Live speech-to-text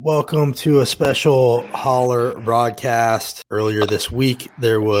Welcome to a special Holler broadcast. Earlier this week,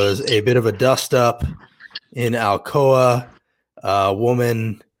 there was a bit of a dust up in Alcoa. A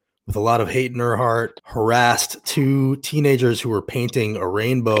woman with a lot of hate in her heart harassed two teenagers who were painting a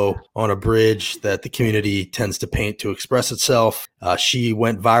rainbow on a bridge that the community tends to paint to express itself. She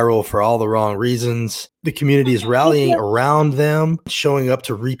went viral for all the wrong reasons. The community is rallying around them, showing up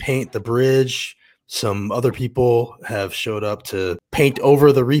to repaint the bridge. Some other people have showed up to paint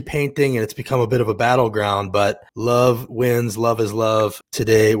over the repainting, and it's become a bit of a battleground, but love wins. Love is love.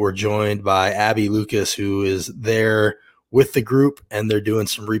 Today, we're joined by Abby Lucas, who is there with the group, and they're doing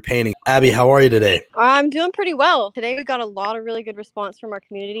some repainting. Abby, how are you today? I'm doing pretty well. Today we got a lot of really good response from our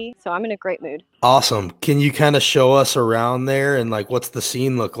community, so I'm in a great mood. Awesome. Can you kind of show us around there and what's the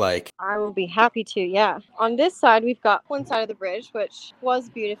scene look like? I will be happy to, yeah. On this side, we've got one side of the bridge, which was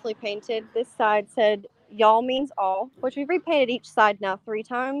beautifully painted. This side said, "Y'all means all," which we've repainted each side now 3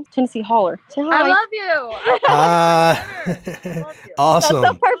 times. Tennessee Holler. Say hi. I love you. Awesome.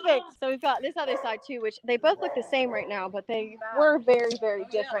 That's so perfect. So we've got this other side too, which they both look the same right now, but they were very, very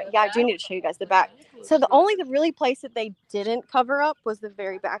different. Yeah, I do need to show you guys the back. So the really place that they didn't cover up was the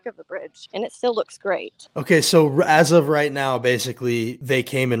very back of the bridge, and it still looks great. Okay, so as of right now, basically, they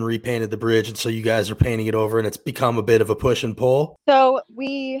came and repainted the bridge, and so you guys are painting it over, and it's become a bit of a push and pull? So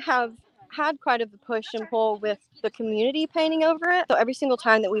we have had quite a push and pull with the community painting over it. So every single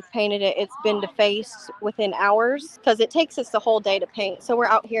time that we've painted it, it's been defaced within hours because it takes us the whole day to paint. So we're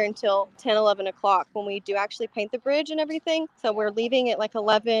out here until 10, 11 o'clock when we do actually paint the bridge and everything. So we're leaving at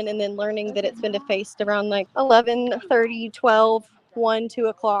 11 and then learning that it's been defaced around 11:30, 12, 1, 2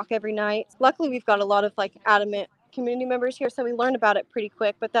 o'clock every night. Luckily, we've got a lot of adamant community members here, so we learn about it pretty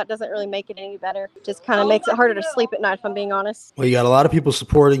quick, but that doesn't really make it any better. Just kind of makes it harder to sleep at night, if I'm being honest. Well, you got a lot of people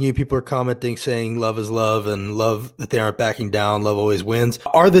supporting you. People are commenting, saying love is love and love that they aren't backing down. Love always wins.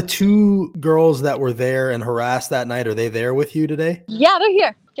 Are the 2 girls that were there and harassed that night, are they there with you today? Yeah, they're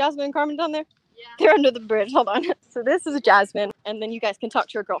here. Jasmine and Carmen down there. Yeah. They're under the bridge. Hold on. So this is Jasmine, and then you guys can talk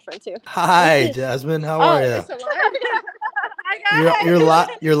to your girlfriend too. Hi, Jasmine. How are you? Hi,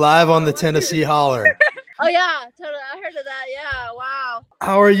 guys. You're live on the Tennessee Holler. Oh, yeah, totally. I heard of that. Yeah, wow.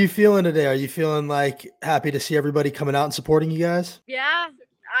 How are you feeling today? Are you feeling happy to see everybody coming out and supporting you guys? Yeah,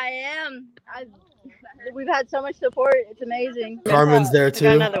 I am. We've had so much support. It's amazing. Carmen's there too.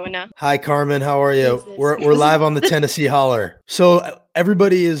 Got another one now. Hi, Carmen. How are you? We're live on the Tennessee Holler. So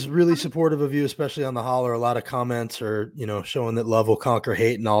everybody is really supportive of you, especially on the Holler. A lot of comments are, showing that love will conquer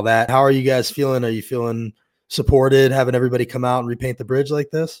hate and all that. How are you guys feeling? Are you feeling supported, having everybody come out and repaint the bridge like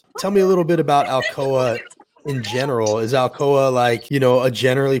this? Tell me a little bit about Alcoa in general. Is Alcoa a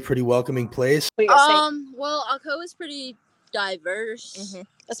generally pretty welcoming place? Well, Alcoa is pretty diverse. Mm-hmm.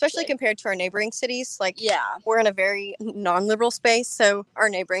 Especially compared to our neighboring cities. Yeah. We're in a very non-liberal space, so our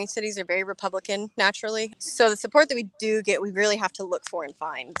neighboring cities are very Republican naturally. So the support that we do get, we really have to look for and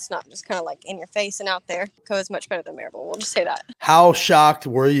find. It's not just kind of in your face and out there. Alcoa is much better than Maryville. We'll just say that. How shocked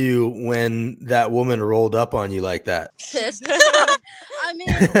were you when that woman rolled up on you like that? Pissed. I mean,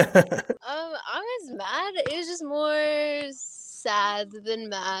 I was mad. It was just more sad than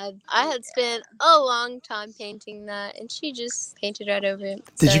mad. I had spent a long time painting that, and she just painted right over it.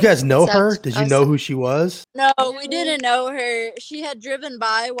 Did you guys know her? Did you know who she was? No, we didn't know her. She had driven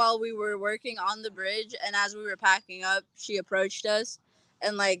by while we were working on the bridge, and as we were packing up, she approached us.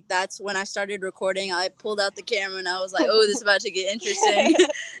 And that's when I started recording. I pulled out the camera and I was like, "Oh, this is about to get interesting."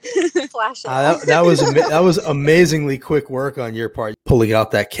 Flashing. That was amazingly quick work on your part, pulling out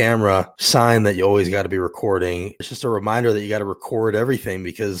that camera. Sign that you always got to be recording. It's just a reminder that you got to record everything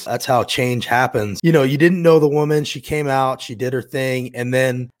because that's how change happens. You didn't know the woman. She came out, she did her thing, and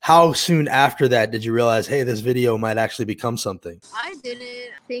then how soon after that did you realize, hey, this video might actually become something? I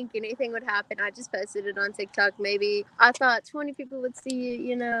didn't think anything would happen. I just posted it on TikTok. Maybe I thought 20 people would see it.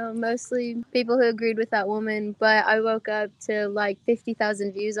 Mostly people who agreed with that woman, but I woke up to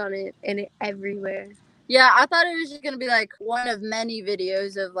 50,000 views on it and it everywhere. Yeah, I thought it was just going to be one of many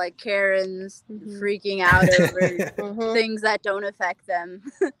videos of Karens freaking out over things that don't affect them.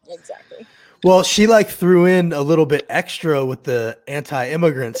 Exactly. Well, she threw in a little bit extra with the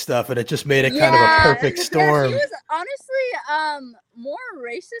anti-immigrant stuff, and it just made it kind of a perfect storm. She was honestly more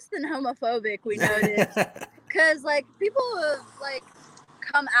racist than homophobic, we noticed. Because people who have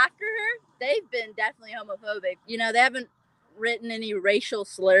come after her, they've been definitely homophobic. They haven't written any racial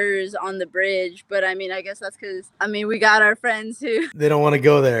slurs on the bridge, but I guess that's because we got our friends who they don't want to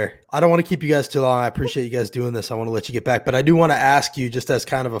go there. I don't want to keep you guys too long. I appreciate you guys doing this. I want to let you get back, but I do want to ask you, just as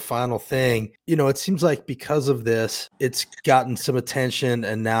kind of a final thing, it seems like because of this, it's gotten some attention,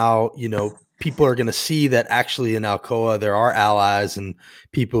 and now people are going to see that actually in Alcoa, there are allies and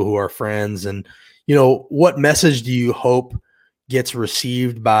people who are friends. And, what message do you hope gets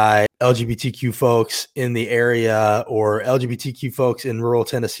received by LGBTQ folks in the area or LGBTQ folks in rural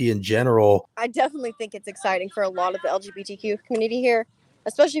Tennessee in general? I definitely think it's exciting for a lot of the LGBTQ community here,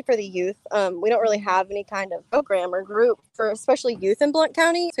 especially for the youth. We don't really have any kind of program or group for especially youth in Blount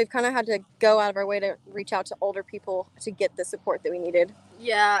County. So we've kind of had to go out of our way to reach out to older people to get the support that we needed.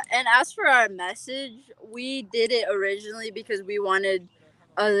 Yeah, and as for our message, we did it originally because we wanted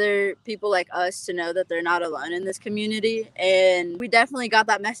other people like us to know that they're not alone in this community, and we definitely got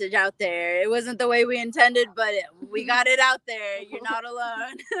that message out there. It wasn't the way we intended, but we got it out there. You're not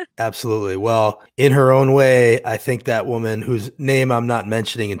alone. Absolutely. Well, in her own way, I think that woman, whose name I'm not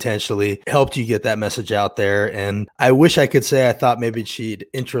mentioning intentionally, helped you get that message out there. And I wish I could say I thought maybe she'd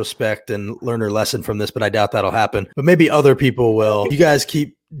introspect and learn her lesson from this, but I doubt that'll happen. But maybe other people will. You guys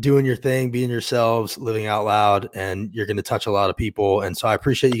keep doing your thing, being yourselves, living out loud, and you're going to touch a lot of people. And so I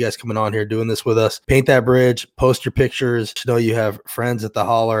appreciate you guys coming on here, doing this with us. Paint that bridge, post your pictures, know you have friends at the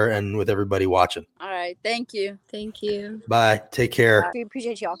holler and with everybody watching. All right. Thank you. Thank you. Bye. Take care. We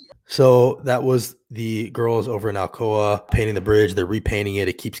appreciate y'all. So that was the girls over in Alcoa painting the bridge. They're repainting it.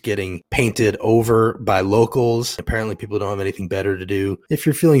 It keeps getting painted over by locals. Apparently people don't have anything better to do. If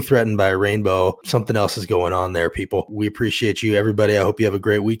you're feeling threatened by a rainbow, something else is going on there, people. We appreciate you, everybody. I hope you have a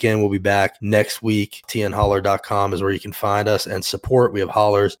great weekend. We'll be back next week. tnholler.com is where you can find us and support. We have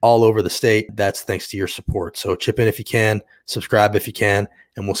hollers all over the state. That's thanks to your support. So chip in if you can, subscribe if you can,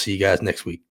 and we'll see you guys next week.